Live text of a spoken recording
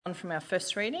From our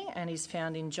first reading, and is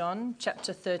found in John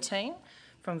chapter 13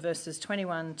 from verses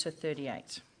 21 to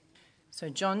 38. So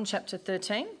John chapter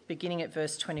 13, beginning at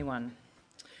verse 21.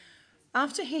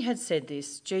 After he had said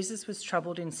this, Jesus was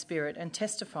troubled in spirit and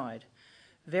testified,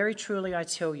 "Very truly I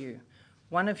tell you,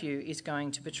 one of you is going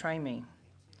to betray me."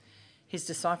 His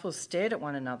disciples stared at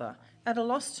one another, at a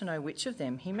loss to know which of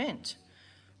them he meant.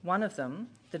 One of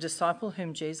them, the disciple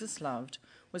whom Jesus loved,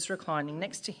 was reclining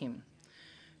next to him.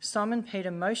 Simon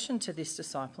Peter motioned to this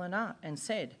disciple and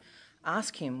said,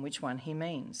 "Ask him which one he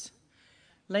means."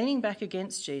 Leaning back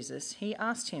against Jesus, he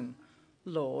asked him,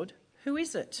 "Lord, who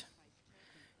is it?"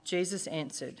 Jesus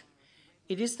answered,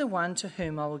 "It is the one to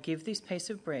whom I will give this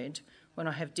piece of bread when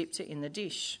I have dipped it in the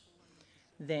dish."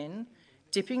 Then,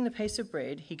 dipping the piece of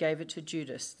bread, he gave it to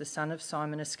Judas, the son of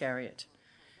Simon Iscariot.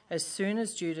 As soon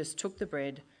as Judas took the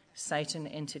bread, Satan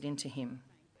entered into him.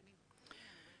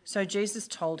 So Jesus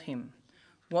told him,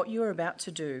 "What you are about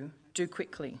to do, do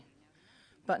quickly."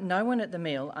 But no one at the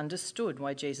meal understood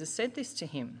why Jesus said this to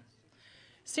him.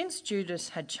 Since Judas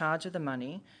had charge of the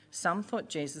money, some thought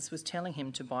Jesus was telling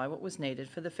him to buy what was needed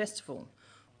for the festival,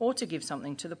 or to give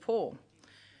something to the poor.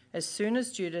 As soon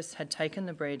as Judas had taken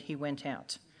the bread, he went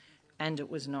out, and it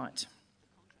was night.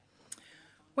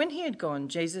 When he had gone,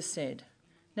 Jesus said,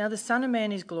 "Now the Son of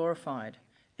Man is glorified,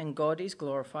 and God is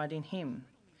glorified in him.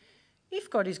 If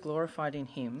God is glorified in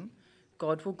him,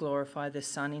 God will glorify the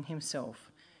Son in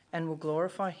himself, and will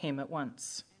glorify him at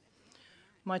once.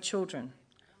 My children,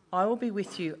 I will be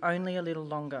with you only a little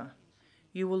longer.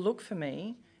 You will look for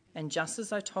me, and just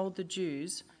as I told the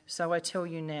Jews, so I tell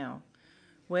you now,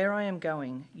 where I am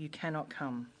going, you cannot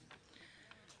come.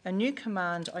 A new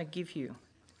command I give you,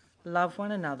 love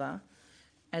one another.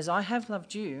 As I have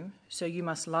loved you, so you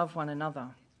must love one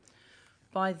another.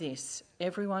 By this,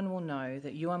 everyone will know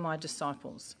that you are my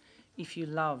disciples, if you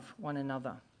love one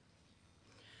another."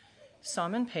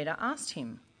 Simon Peter asked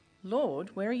him,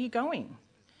 "Lord, where are you going?"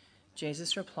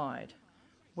 Jesus replied,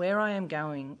 Where I am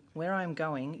going,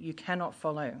 you cannot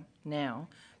follow now,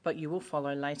 but you will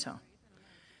follow later."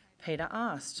 Peter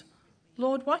asked,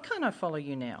 "Lord, why can't I follow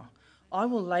you now? I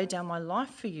will lay down my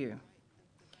life for you."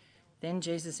 Then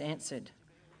Jesus answered,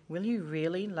 "Will you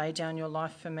really lay down your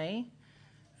life for me?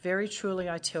 Very truly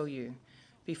I tell you,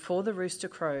 before the rooster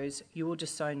crows, you will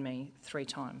disown me 3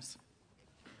 times.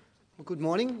 Well, good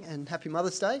morning and happy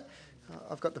Mother's Day.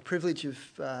 I've got the privilege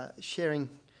of sharing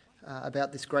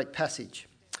about this great passage.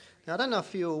 Now, I don't know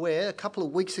if you're aware, a couple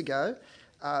of weeks ago,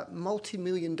 a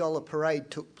multi-million-dollar parade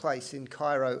took place in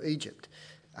Cairo, Egypt.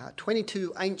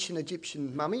 22 ancient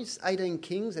Egyptian mummies, 18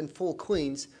 kings and 4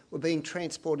 queens were being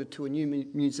transported to a new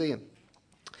museum.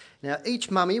 Now, each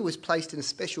mummy was placed in a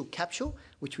special capsule,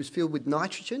 which was filled with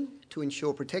nitrogen to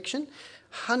ensure protection.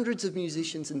 Hundreds of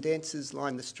musicians and dancers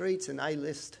lined the streets, and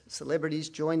A-list celebrities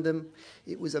joined them.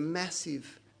 It was a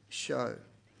massive show.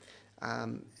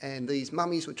 And these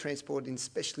mummies were transported in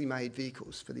specially made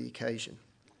vehicles for the occasion.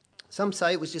 Some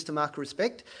say it was just a mark of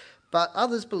respect, but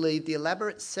others believe the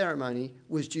elaborate ceremony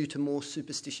was due to more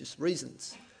superstitious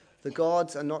reasons. The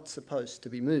gods are not supposed to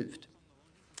be moved.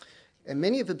 And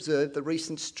many have observed the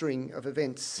recent string of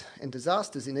events and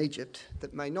disasters in Egypt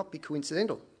that may not be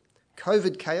coincidental.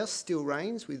 COVID chaos still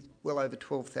reigns with well over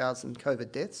 12,000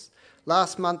 COVID deaths.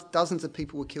 Last month, dozens of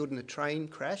people were killed in a train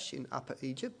crash in Upper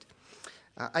Egypt.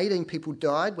 18 people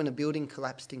died when a building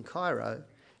collapsed in Cairo.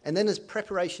 And then as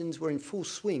preparations were in full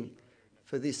swing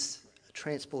for this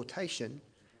transportation,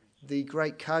 the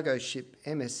great cargo ship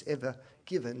MS Ever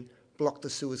Given blocked the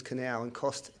Suez Canal and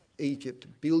cost Egypt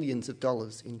billions of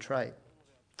dollars in trade.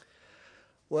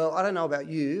 Well, I don't know about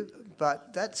you,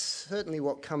 but that's certainly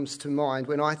what comes to mind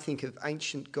when I think of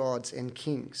ancient gods and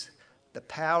kings. The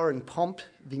power and pomp,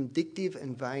 vindictive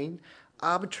and vain,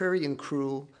 arbitrary and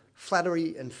cruel,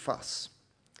 flattery and fuss.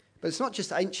 But it's not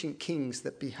just ancient kings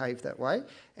that behaved that way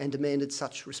and demanded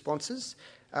such responses.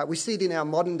 We see it in our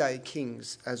modern day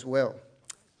kings as well.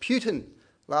 Putin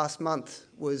last month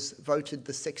was voted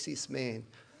the sexiest man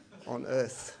on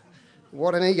earth.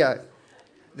 What an ego.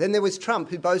 Then there was Trump,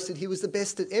 who boasted he was the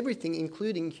best at everything,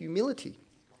 including humility.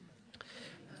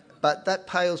 But that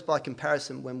pales by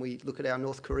comparison when we look at our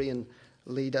North Korean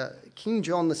leader, Kim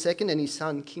Jong-il and his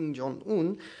son, Kim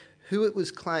Jong-un, who it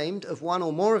was claimed of one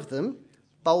or more of them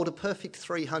bowled a perfect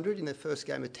 300 in their first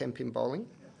game of 10-pin bowling,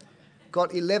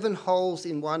 got 11 holes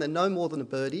in one and no more than a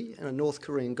birdie in a North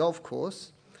Korean golf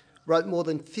course, wrote more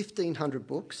than 1,500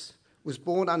 books, was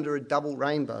born under a double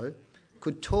rainbow,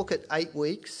 could talk at 8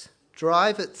 weeks,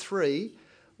 drive at 3,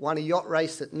 won a yacht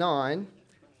race at 9,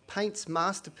 paints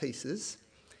masterpieces,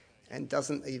 and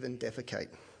doesn't even defecate.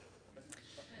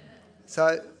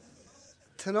 So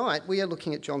Tonight we are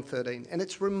looking at John 13, and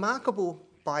it's remarkable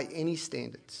by any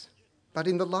standards. But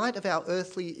in the light of our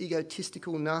earthly,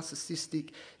 egotistical,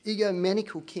 narcissistic,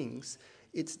 egomaniacal kings,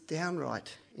 it's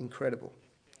downright incredible.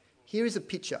 Here is a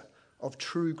picture of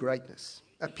true greatness,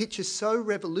 a picture so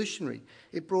revolutionary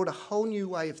it brought a whole new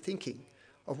way of thinking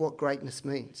of what greatness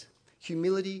means.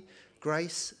 Humility,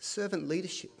 grace, servant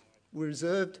leadership were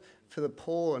reserved for the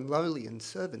poor and lowly and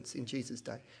servants in Jesus'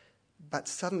 day. But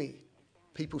suddenly,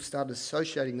 people started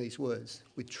associating these words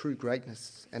with true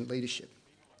greatness and leadership.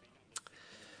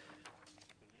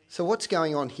 So what's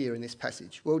going on here in this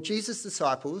passage? Well, Jesus'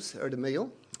 disciples are at a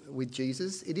meal with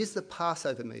Jesus. It is the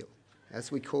Passover meal, as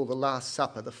we call the Last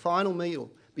Supper, the final meal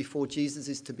before Jesus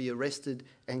is to be arrested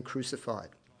and crucified.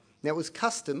 Now, it was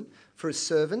custom for a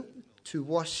servant to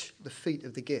wash the feet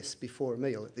of the guests before a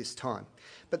meal at this time.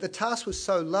 But the task was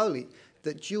so lowly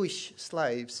that Jewish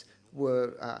slaves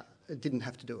didn't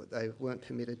have to do it. They weren't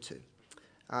permitted to.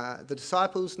 The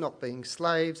disciples, not being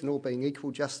slaves and all being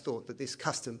equal, just thought that this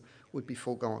custom would be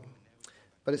foregone.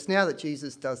 But it's now that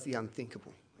Jesus does the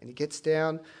unthinkable, and he gets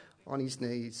down on his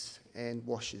knees and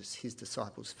washes his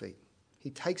disciples' feet. He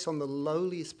takes on the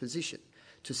lowliest position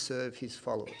to serve his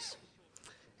followers.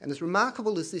 And as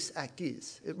remarkable as this act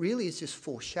is, it really is just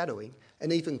foreshadowing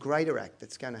an even greater act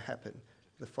that's going to happen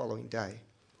the following day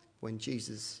when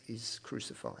Jesus is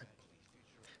crucified.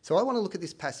 So I want to look at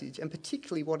this passage and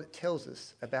particularly what it tells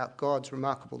us about God's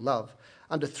remarkable love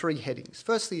under three headings.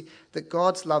 Firstly, that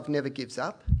God's love never gives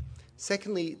up.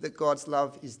 Secondly, that God's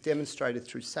love is demonstrated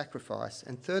through sacrifice.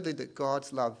 And thirdly, that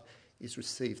God's love is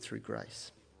received through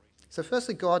grace. So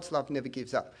firstly, God's love never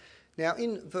gives up. Now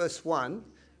in verse 1,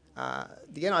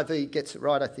 the NIV gets it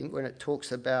right, I think, when it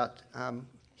talks about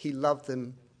he loved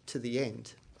them to the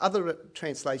end. Other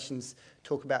translations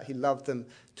talk about he loved them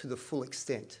to the full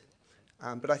extent.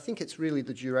 But I think it's really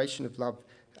the duration of love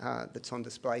that's on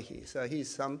display here. So here's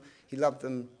some. He loved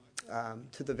them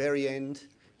to the very end.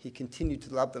 He continued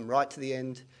to love them right to the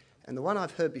end. And the one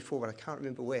I've heard before, but I can't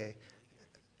remember where,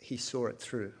 he saw it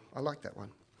through. I like that one.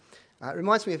 It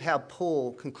reminds me of how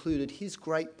Paul concluded his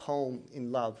great poem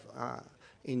in love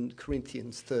in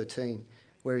Corinthians 13,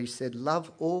 where he said,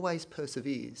 "Love always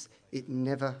perseveres, it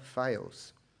never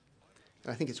fails."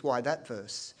 And I think it's why that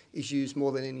verse is used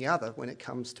more than any other when it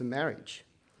comes to marriage.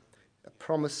 A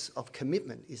promise of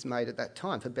commitment is made at that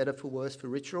time, for better, for worse, for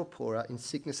richer or poorer, in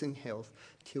sickness and health,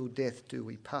 till death do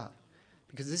we part.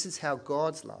 Because this is how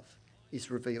God's love is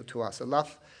revealed to us. A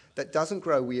love that doesn't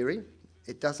grow weary,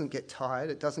 it doesn't get tired,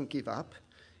 it doesn't give up,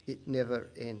 it never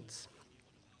ends.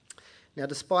 Now,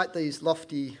 despite these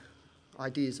lofty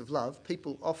ideas of love,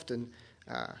 people often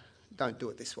don't do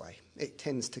it this way. It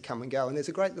tends to come and go. And there's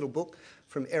a great little book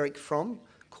from Erich Fromm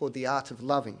called The Art of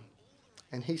Loving.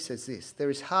 And he says this: "There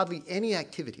is hardly any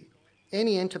activity,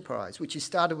 any enterprise, which is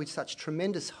started with such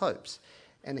tremendous hopes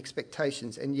and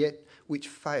expectations, and yet which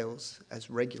fails as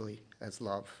regularly as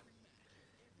love.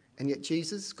 And yet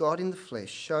Jesus, God in the flesh,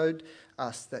 showed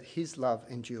us that his love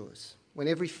endures. When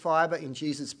every fibre in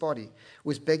Jesus' body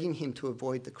was begging him to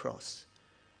avoid the cross,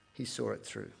 he saw it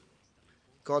through.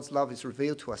 God's love is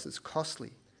revealed to us as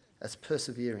costly, as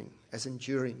persevering, as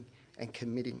enduring and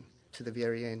committing to the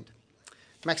very end."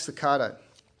 Max Lucado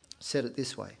said it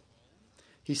this way: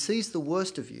 "He sees the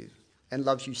worst of you and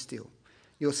loves you still.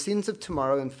 Your sins of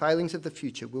tomorrow and failings of the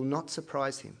future will not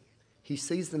surprise him. He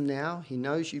sees them now, he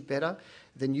knows you better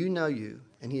than you know you,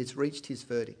 and he has reached his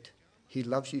verdict. He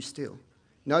loves you still.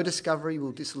 No discovery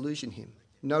will disillusion him.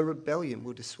 No rebellion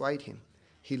will dissuade him.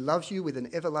 He loves you with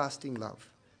an everlasting love.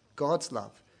 God's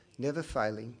love, never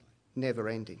failing, never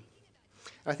ending."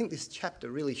 I think this chapter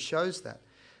really shows that.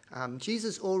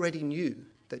 Jesus already knew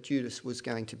that Judas was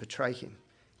going to betray him,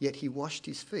 yet he washed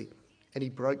his feet and he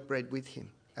broke bread with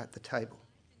him at the table.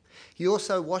 He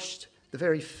also washed the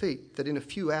very feet that in a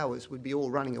few hours would be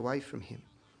all running away from him,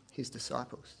 his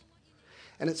disciples.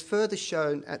 And it's further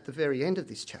shown at the very end of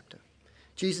this chapter.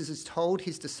 Jesus has told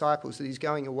his disciples that he's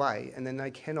going away and then they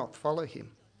cannot follow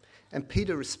him. And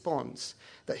Peter responds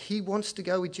that he wants to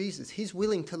go with Jesus. He's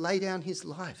willing to lay down his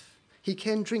life. He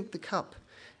can drink the cup,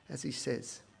 as he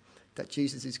says, that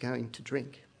Jesus is going to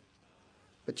drink.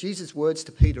 But Jesus' words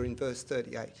to Peter in verse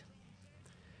 38,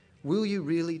 "Will you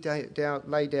really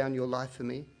lay down your life for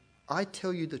me? I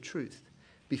tell you the truth.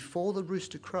 Before the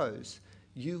rooster crows,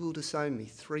 you will disown me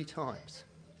 3 times."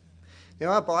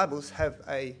 Now, our Bibles have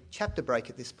a chapter break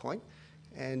at this point,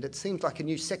 and it seems like a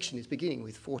new section is beginning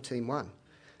with 14:1.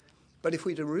 But if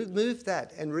we remove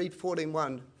that and read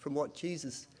 14:1 from what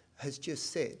Jesus has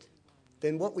just said,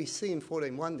 then what we see in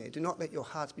 14:1 there, "Do not let your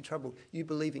hearts be troubled. You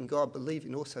believe in God, believe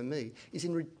in also me," is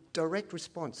in direct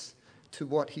response to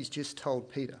what he's just told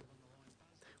Peter.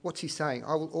 What's he saying?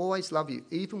 I will always love you,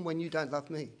 even when you don't love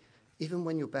me, even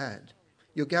when you're bad.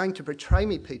 You're going to betray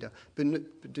me, Peter,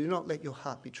 but do not let your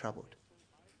heart be troubled.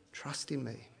 Trust in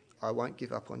me. I won't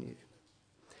give up on you.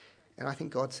 And I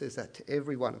think God says that to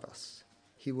every one of us.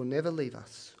 He will never leave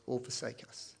us or forsake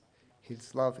us.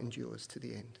 His love endures to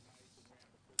the end.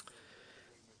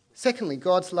 Secondly,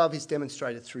 God's love is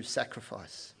demonstrated through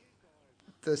sacrifice.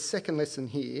 The second lesson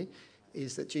here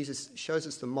is that Jesus shows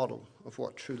us the model of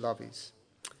what true love is.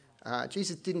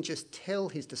 Jesus didn't just tell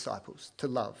his disciples to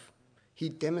love. He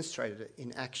demonstrated it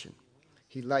in action.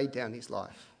 He laid down his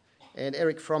life. And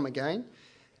Eric Fromm again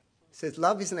says,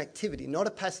 love is an activity, not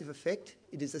a passive effect.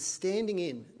 It is a standing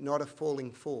in, not a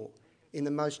falling for. In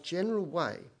the most general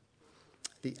way,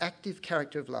 the active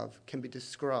character of love can be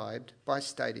described by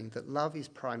stating that love is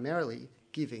primarily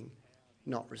giving,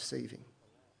 not receiving.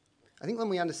 I think when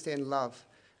we understand love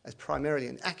as primarily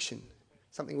an action,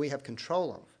 something we have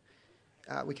control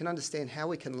of, we can understand how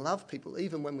we can love people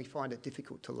even when we find it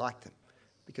difficult to like them,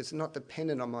 because it's not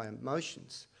dependent on my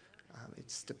emotions,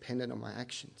 it's dependent on my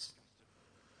actions.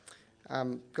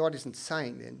 God isn't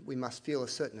saying then we must feel a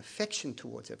certain affection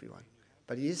towards everyone,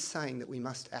 but he is saying that we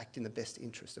must act in the best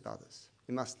interest of others.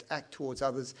 We must act towards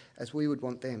others as we would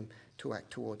want them to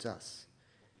act towards us.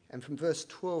 And from verse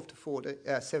 12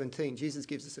 to 17, Jesus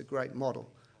gives us a great model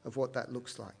of what that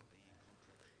looks like.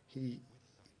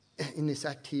 In this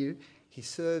act here, he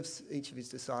serves each of his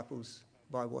disciples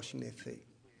by washing their feet.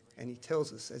 And he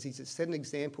tells us, as he's set an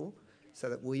example, so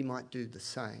that we might do the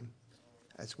same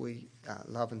as we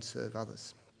love and serve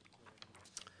others.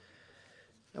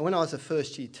 Now, when I was a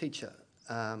first-year teacher,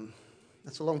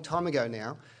 that's a long time ago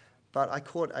now, but I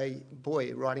caught a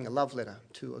boy writing a love letter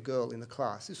to a girl in the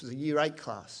class. This was a Year 8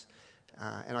 class,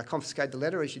 and I confiscated the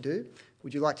letter, as you do.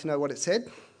 Would you like to know what it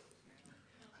said?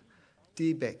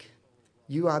 Dear Beck,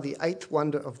 you are the 8th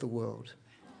wonder of the world.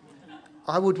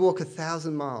 I would walk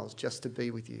 1,000 miles just to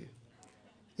be with you.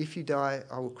 If you die,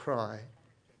 I will cry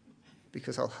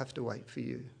because I'll have to wait for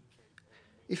you.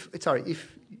 If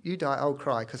you die, I'll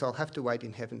cry because I'll have to wait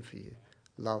in heaven for you.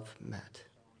 Love, Matt.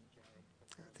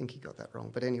 I think he got that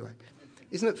wrong, but anyway.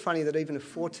 Isn't it funny that even a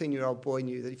 14-year-old boy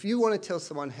knew that if you want to tell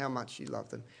someone how much you love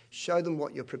them, show them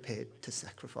what you're prepared to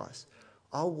sacrifice.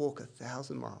 I'll walk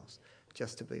 1,000 miles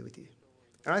just to be with you.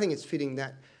 And I think it's fitting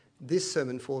that this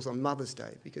sermon falls on Mother's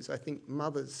Day, because I think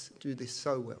mothers do this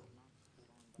so well.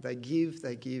 They give,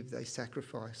 they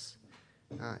sacrifice.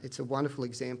 It's a wonderful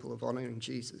example of honouring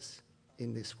Jesus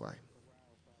in this way.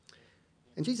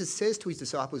 And Jesus says to his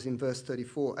disciples in verse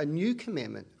 34, a new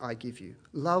commandment I give you,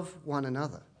 love one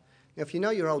another. Now, if you know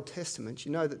your Old Testament,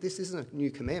 you know that this isn't a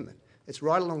new commandment. It's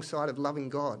right alongside of loving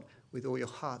God with all your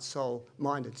heart, soul,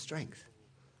 mind and strength,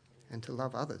 and to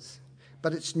love others.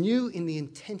 But it's new in the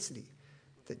intensity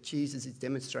that Jesus is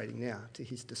demonstrating now to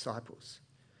his disciples.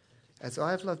 As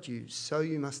I have loved you, so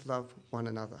you must love one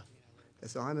another,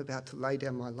 as I am about to lay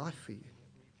down my life for you.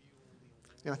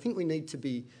 Now, I think we need to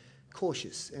be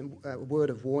cautious, and a word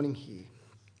of warning here,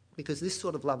 because this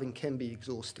sort of loving can be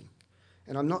exhausting.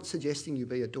 And I'm not suggesting you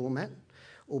be a doormat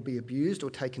or be abused or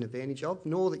taken advantage of,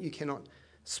 nor that you cannot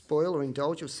spoil or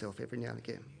indulge yourself every now and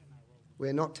again.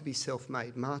 We're not to be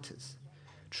self-made martyrs.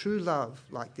 True love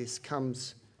like this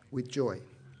comes with joy.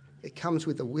 It comes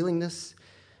with a willingness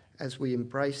as we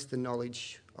embrace the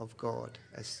knowledge of God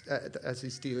as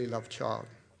his dearly loved child.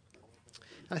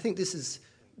 And I think this is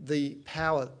the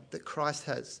power that Christ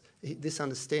has. This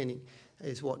understanding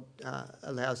is what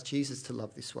allows Jesus to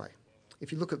love this way.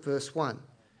 If you look at verse 1,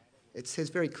 it says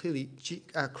very clearly,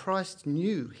 Christ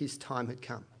knew his time had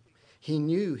come. He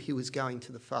knew he was going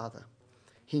to the Father.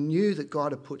 He knew that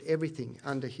God had put everything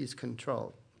under his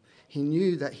control. He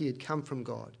knew that he had come from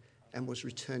God and was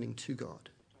returning to God.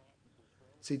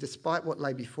 See, despite what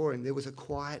lay before him, there was a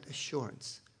quiet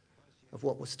assurance of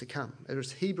what was to come.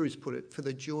 As Hebrews put it, for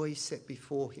the joy set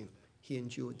before him, he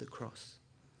endured the cross.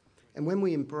 And when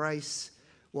we embrace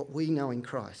what we know in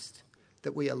Christ,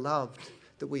 that we are loved,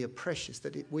 that we are precious,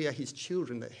 that we are his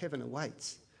children, that heaven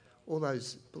awaits, all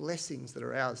those blessings that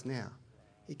are ours now,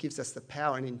 it gives us the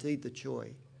power and indeed the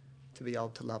joy to be able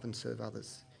to love and serve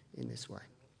others in this way.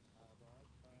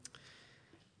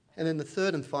 And then the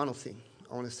third and final thing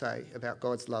I want to say about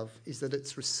God's love is that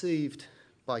it's received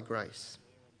by grace.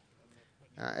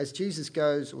 As Jesus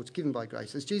goes, or it's given by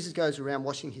grace, as Jesus goes around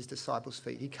washing his disciples'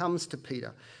 feet, he comes to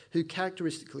Peter, who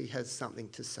characteristically has something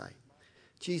to say.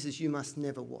 Jesus, you must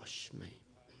never wash me.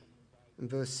 In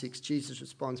verse 6, Jesus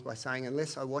responds by saying,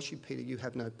 unless I wash you, Peter, you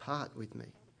have no part with me.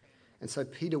 And so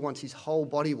Peter wants his whole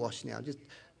body washed now, just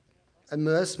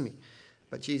immerse me.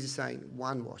 But Jesus is saying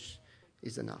one wash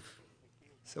is enough.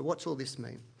 So what's all this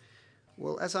mean?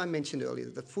 Well, as I mentioned earlier,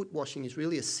 the foot washing is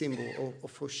really a symbol or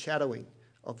foreshadowing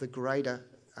of the greater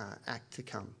act to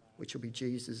come, which will be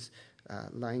Jesus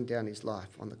laying down his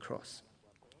life on the cross.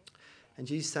 And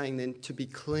Jesus saying then to be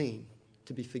clean,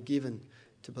 to be forgiven,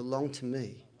 to belong to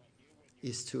me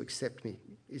is to accept me,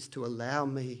 is to allow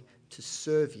me to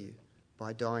serve you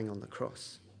by dying on the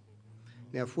cross.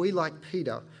 Now, if we, like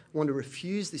Peter, want to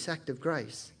refuse this act of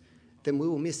grace, then we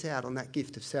will miss out on that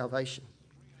gift of salvation.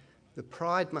 The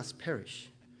pride must perish.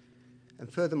 And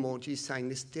furthermore, Jesus is saying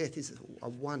this death is a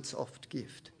once-off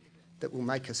gift that will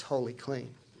make us wholly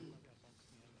clean.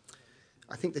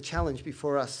 I think the challenge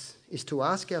before us is to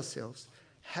ask ourselves,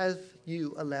 have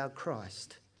you allowed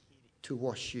Christ to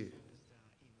wash you?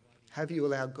 Have you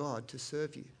allowed God to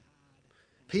serve you?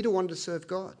 Peter wanted to serve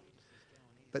God,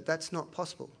 but that's not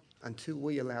possible until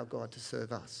we allow God to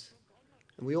serve us.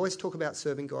 And we always talk about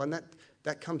serving God, and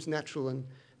that comes natural, and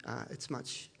it's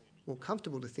much more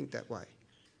comfortable to think that way.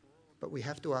 But we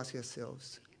have to ask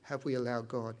ourselves, have we allowed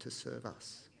God to serve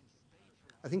us?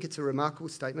 I think it's a remarkable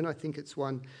statement. I think it's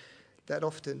one that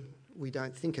often we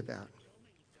don't think about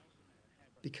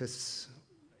because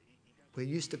we're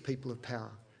used to people of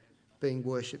power being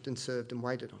worshipped and served and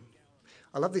waited on.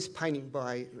 I love this painting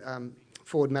by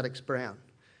Ford Madox Brown.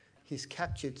 He's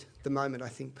captured the moment, I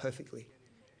think, perfectly.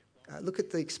 Look at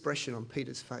the expression on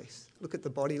Peter's face. Look at the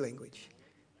body language.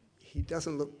 He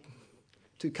doesn't look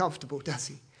too comfortable, does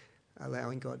he,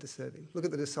 allowing God to serve him? Look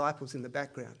at the disciples in the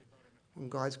background. One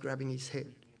guy's grabbing his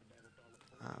head.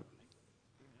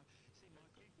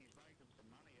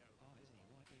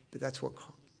 But that's what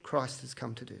Christ has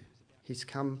come to do. He's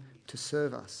come to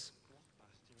serve us.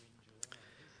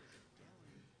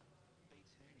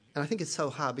 And I think it's so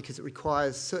hard because it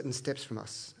requires certain steps from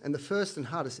us. And the first and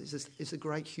hardest is a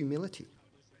great humility.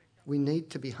 We need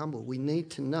to be humble. We need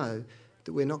to know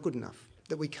that we're not good enough,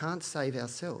 that we can't save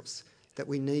ourselves, that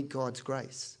we need God's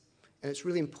grace. And it's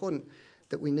really important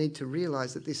that we need to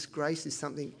realise that this grace is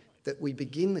something that we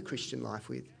begin the Christian life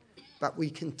with, but we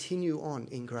continue on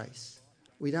in grace.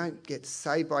 We don't get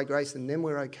saved by grace and then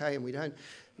we're okay and we don't,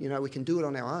 we can do it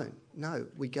on our own. No,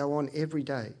 we go on every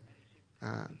day.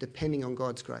 Depending on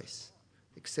God's grace,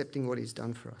 accepting what he's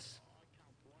done for us.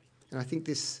 And I think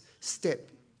this step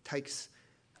takes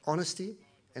honesty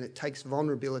and it takes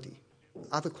vulnerability,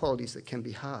 other qualities that can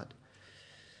be hard.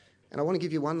 And I want to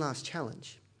give you one last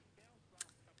challenge.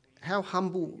 How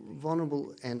humble,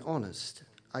 vulnerable and honest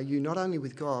are you not only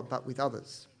with God but with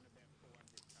others?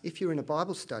 If you're in a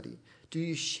Bible study, do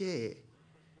you share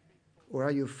or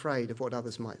are you afraid of what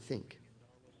others might think?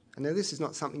 And now this is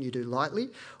not something you do lightly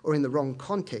or in the wrong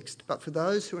context, but for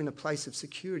those who are in a place of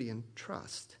security and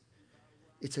trust,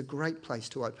 it's a great place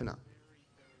to open up,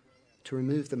 to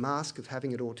remove the mask of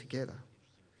having it all together,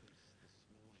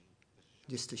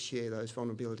 just to share those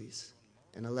vulnerabilities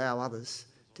and allow others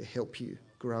to help you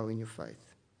grow in your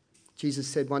faith. Jesus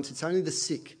said once, it's only the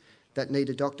sick that need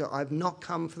a doctor. I've not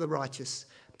come for the righteous,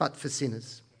 but for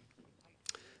sinners.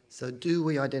 So do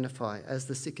we identify as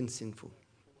the sick and sinful?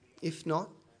 If not,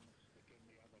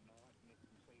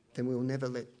 then we'll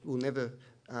never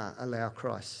allow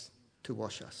Christ to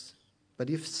wash us. But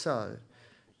if so,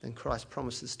 then Christ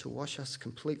promises to wash us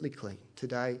completely clean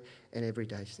today and every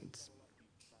day since.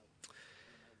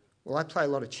 Well, I play a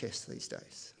lot of chess these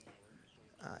days,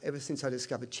 ever since I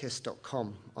discovered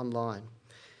chess.com online.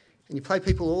 And you play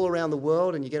people all around the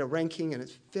world and you get a ranking and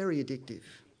it's very addictive.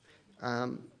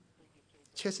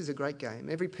 Chess is a great game.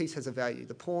 Every piece has a value.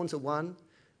 The pawns are 1.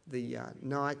 The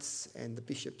knights and the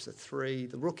bishops are 3,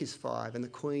 the rook is 5, and the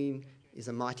queen is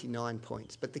a mighty 9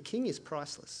 points. But the king is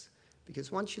priceless,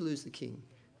 because once you lose the king,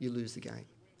 you lose the game.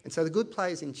 And so the good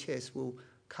players in chess will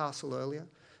castle early.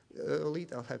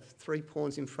 They'll have 3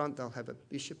 pawns in front, they'll have a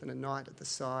bishop and a knight at the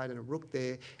side and a rook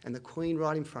there, and the queen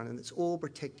right in front, and it's all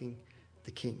protecting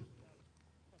the king.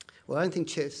 Well, I don't think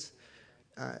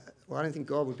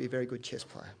God would be a very good chess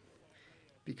player.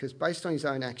 Because based on his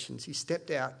own actions, he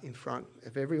stepped out in front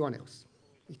of everyone else.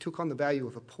 He took on the value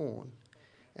of a pawn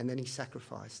and then he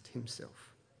sacrificed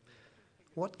himself.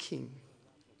 What king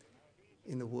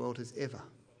in the world has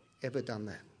ever done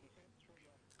that?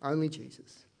 Only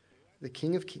Jesus, the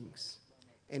King of Kings.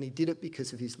 And he did it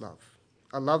because of his love.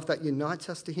 A love that unites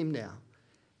us to him now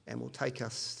and will take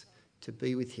us to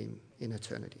be with him in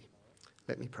eternity.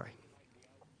 Let me pray.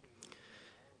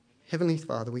 Heavenly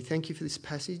Father, we thank you for this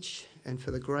passage and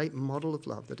for the great model of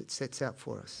love that it sets out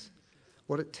for us,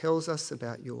 what it tells us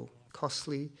about your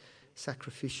costly,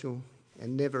 sacrificial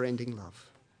and never-ending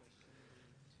love.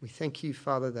 We thank you,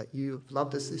 Father, that you have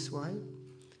loved us this way.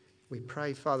 We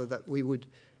pray, Father, that we would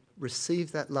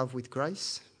receive that love with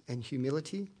grace and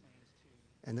humility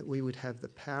and that we would have the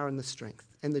power and the strength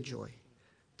and the joy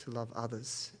to love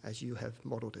others as you have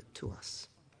modelled it to us.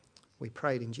 We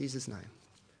pray it in Jesus' name.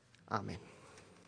 Amen.